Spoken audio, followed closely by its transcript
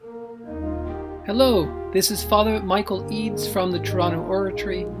Hello, this is Father Michael Eads from the Toronto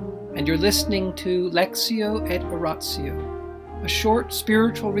Oratory, and you're listening to Lectio et Oratio, a short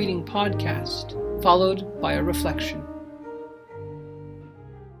spiritual reading podcast followed by a reflection.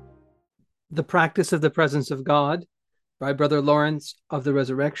 The Practice of the Presence of God by Brother Lawrence of the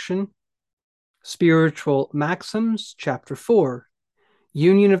Resurrection, Spiritual Maxims, Chapter 4,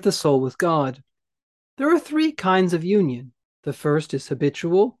 Union of the Soul with God. There are three kinds of union. The first is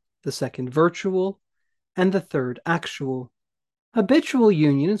habitual, the second virtual, and the third actual. Habitual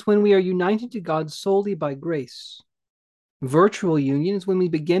union is when we are united to God solely by grace. Virtual union is when we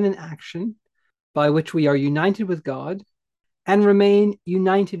begin an action by which we are united with God and remain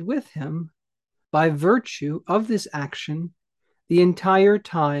united with Him by virtue of this action the entire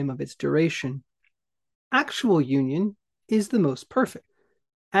time of its duration. Actual union is the most perfect,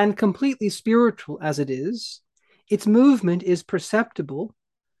 and completely spiritual as it is, its movement is perceptible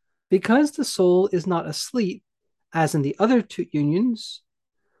because the soul is not asleep, as in the other two unions,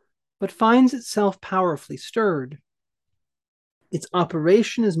 but finds itself powerfully stirred. Its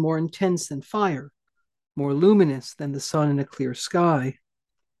operation is more intense than fire, more luminous than the sun in a clear sky.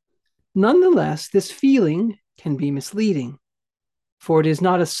 Nonetheless, this feeling can be misleading, for it is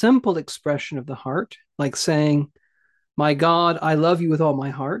not a simple expression of the heart, like saying, "My God, I love you with all my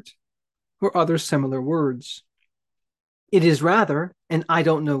heart," or other similar words. It is rather an I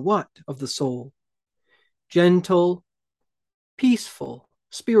don't know what of the soul, gentle, peaceful,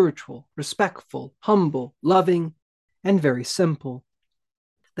 spiritual, respectful, humble, loving, and very simple,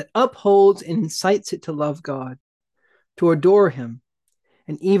 that upholds and incites it to love God, to adore Him,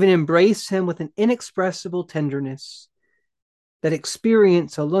 and even embrace Him with an inexpressible tenderness that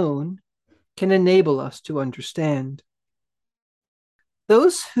experience alone can enable us to understand.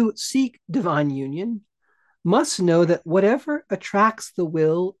 Those who seek divine union must know that whatever attracts the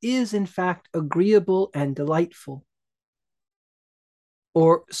will is in fact agreeable and delightful,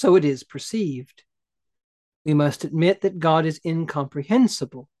 or so it is perceived. We must admit that God is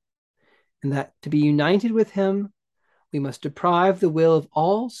incomprehensible, and that to be united with Him, we must deprive the will of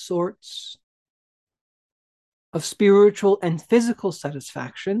all sorts of spiritual and physical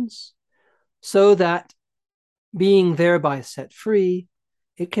satisfactions, so that, being thereby set free,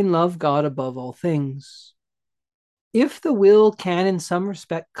 it can love God above all things. If the will can in some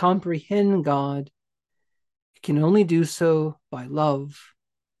respect comprehend God, it can only do so by love.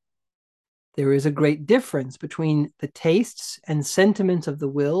 There is a great difference between the tastes and sentiments of the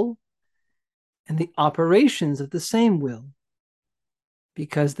will and the operations of the same will,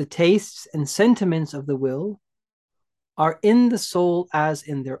 because the tastes and sentiments of the will are in the soul as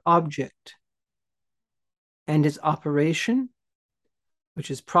in their object, and its operation,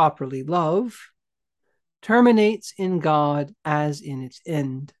 which is properly love, terminates in God as in its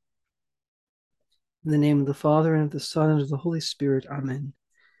end. In the name of the Father, and of the Son, and of the Holy Spirit, Amen.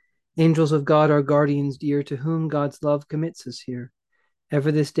 Angels of God, our guardians dear, to whom God's love commits us here,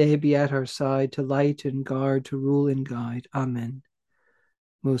 ever this day be at our side, to light and guard, to rule and guide. Amen.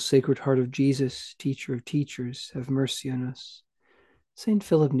 Most Sacred Heart of Jesus, Teacher of teachers, have mercy on us. Saint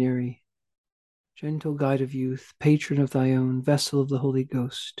Philip Neri, gentle guide of youth, patron of thy own, vessel of the Holy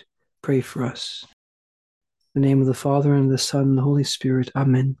Ghost, pray for us. In the name of the Father, and of the Son, and the Holy Spirit.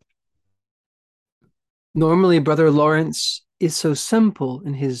 Amen. Normally, Brother Lawrence is so simple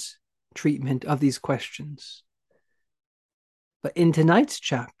in his treatment of these questions. But in tonight's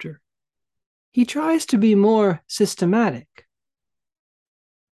chapter, he tries to be more systematic,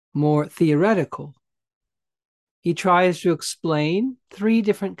 more theoretical. He tries to explain three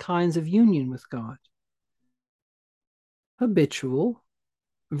different kinds of union with God: habitual,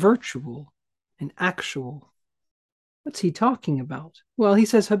 virtual, and actual. What's he talking about? Well, he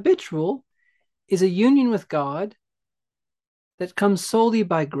says habitual is a union with God that comes solely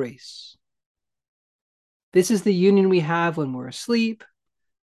by grace. This is the union we have when we're asleep,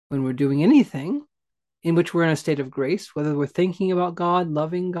 when we're doing anything in which we're in a state of grace, whether we're thinking about God,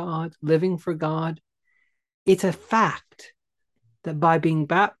 loving God, living for God. It's a fact that by being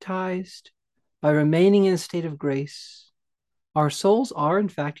baptized, by remaining in a state of grace, our souls are in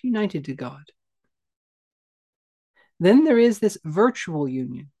fact united to God. Then there is this virtual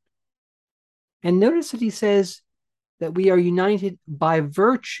union. And notice that he says that we are united by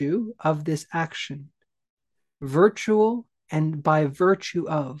virtue of this action. Virtual and by virtue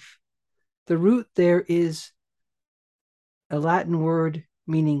of. The root there is a Latin word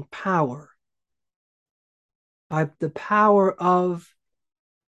meaning power. By the power of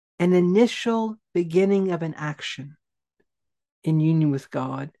an initial beginning of an action in union with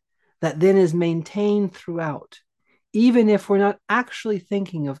God that then is maintained throughout, even if we're not actually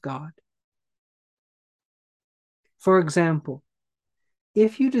thinking of God. For example,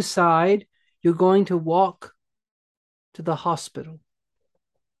 if you decide you're going to walk to the hospital,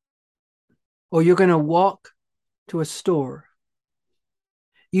 or you're going to walk to a store,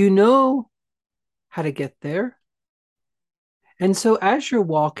 you know how to get there. And so as you're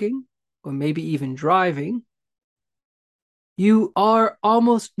walking, or maybe even driving, you are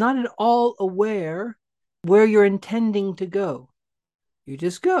almost not at all aware where you're intending to go. You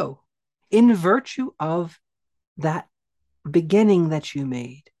just go in virtue of that beginning that you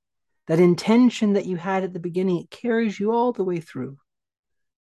made, that intention that you had at the beginning. It carries you all the way through.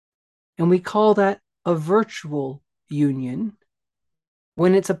 And we call that a virtual union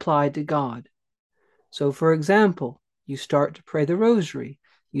when it's applied to God. So, for example, you start to pray the rosary,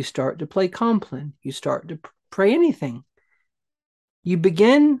 you start to play Compline, you start to pray anything. You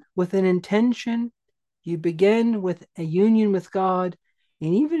begin with an intention, you begin with a union with God,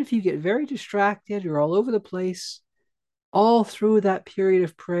 and even if you get very distracted, you're all over the place, all through that period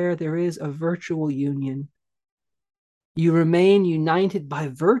of prayer, there is a virtual union. You remain united by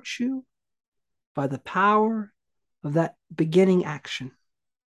virtue, by the power of that beginning action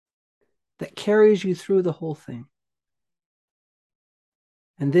that carries you through the whole thing.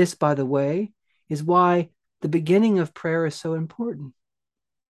 And this, by the way, is why the beginning of prayer is so important.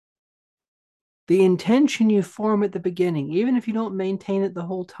 The intention you form at the beginning, even if you don't maintain it the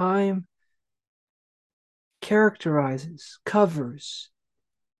whole time, characterizes, covers,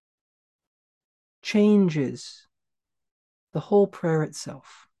 changes the whole prayer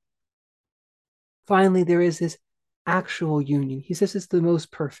itself. Finally, there is this actual union. He says it's the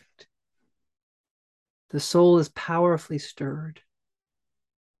most perfect. The soul is powerfully stirred,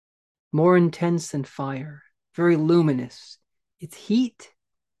 more intense than fire, very luminous. Its heat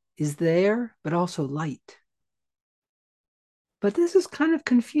is there, but also light. But this is kind of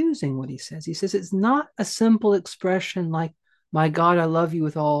confusing what he says. He says it's not a simple expression like, my God, I love you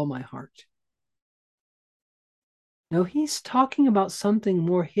with all my heart. No, he's talking about something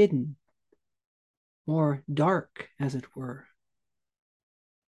more hidden, more dark, as it were.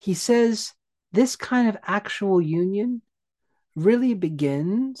 He says this kind of actual union really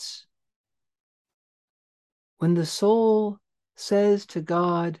begins when the soul says to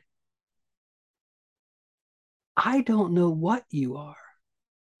God, I don't know what you are.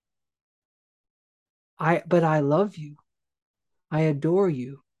 But I love you. I adore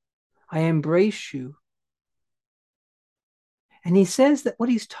you. I embrace you. And he says that what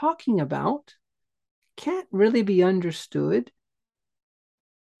he's talking about can't really be understood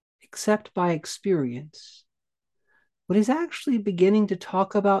except by experience. What he's actually beginning to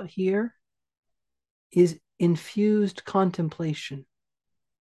talk about here is infused contemplation.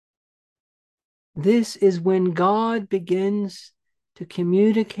 This is when God begins to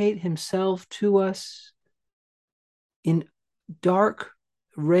communicate himself to us in dark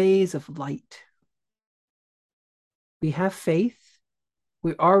rays of light. We have faith.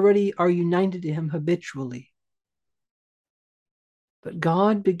 We already are united to him habitually. But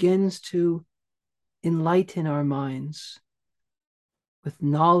God begins to enlighten our minds with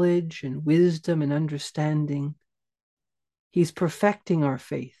knowledge and wisdom and understanding. He's perfecting our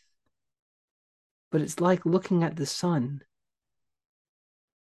faith. But it's like looking at the sun.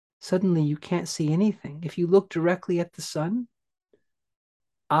 Suddenly you can't see anything. If you look directly at the sun,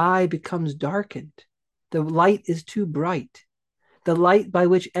 eye becomes darkened. The light is too bright. The light by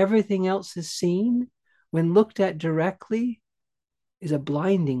which everything else is seen, when looked at directly, is a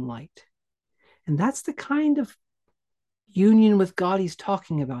blinding light. And that's the kind of union with God he's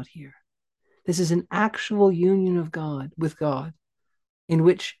talking about here. This is an actual union of God with God, in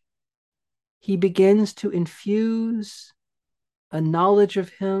which he begins to infuse a knowledge of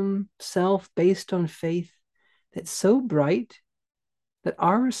himself based on faith that's so bright that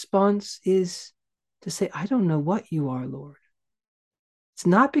our response is to say, I don't know what you are, Lord. It's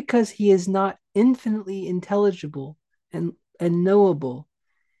not because he is not infinitely intelligible and knowable.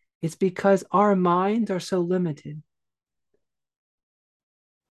 It's because our minds are so limited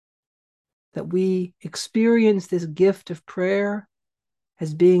that we experience this gift of prayer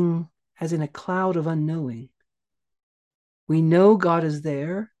as being as in a cloud of unknowing. We know God is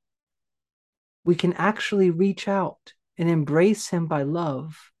there. We can actually reach out and embrace him by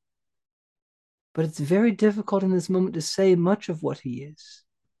love. But it's very difficult in this moment to say much of what he is.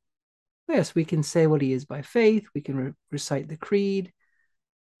 Yes, we can say what he is by faith. We can recite the creed.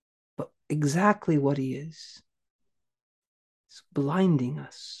 But exactly what he is blinding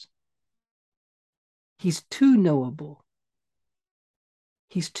us. He's too knowable.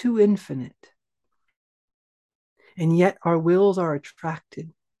 He's too infinite. And yet our wills are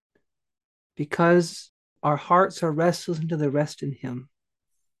attracted because Our hearts are restless until they rest in him.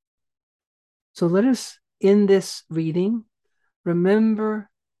 So let us, in this reading, remember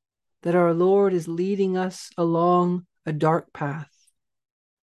that our Lord is leading us along a dark path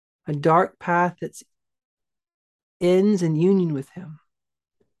that ends in union with him.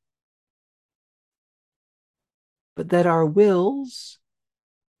 But that our wills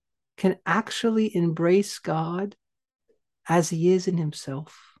can actually embrace God as he is in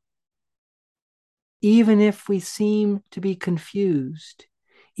himself. Even if we seem to be confused,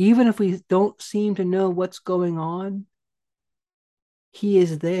 even if we don't seem to know what's going on, he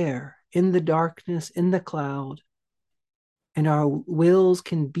is there in the darkness, in the cloud, and our wills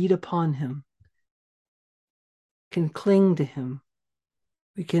can beat upon him, can cling to him.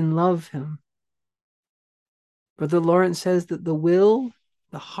 We can love him. Brother Lawrence says that the will,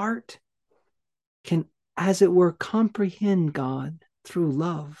 the heart, can, as it were, comprehend God through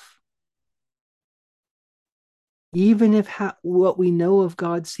love. Even if what we know of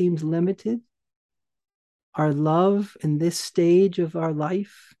God seems limited, our love in this stage of our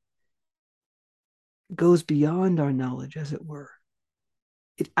life goes beyond our knowledge, as it were.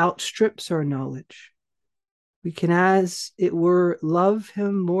 It outstrips our knowledge. We can, as it were, love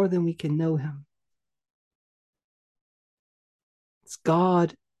him more than we can know him. It's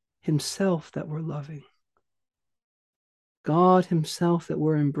God himself that we're loving, God himself that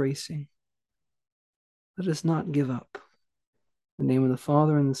we're embracing. Let us not give up. In the name of the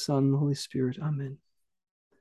Father, and the Son, and the Holy Spirit. Amen.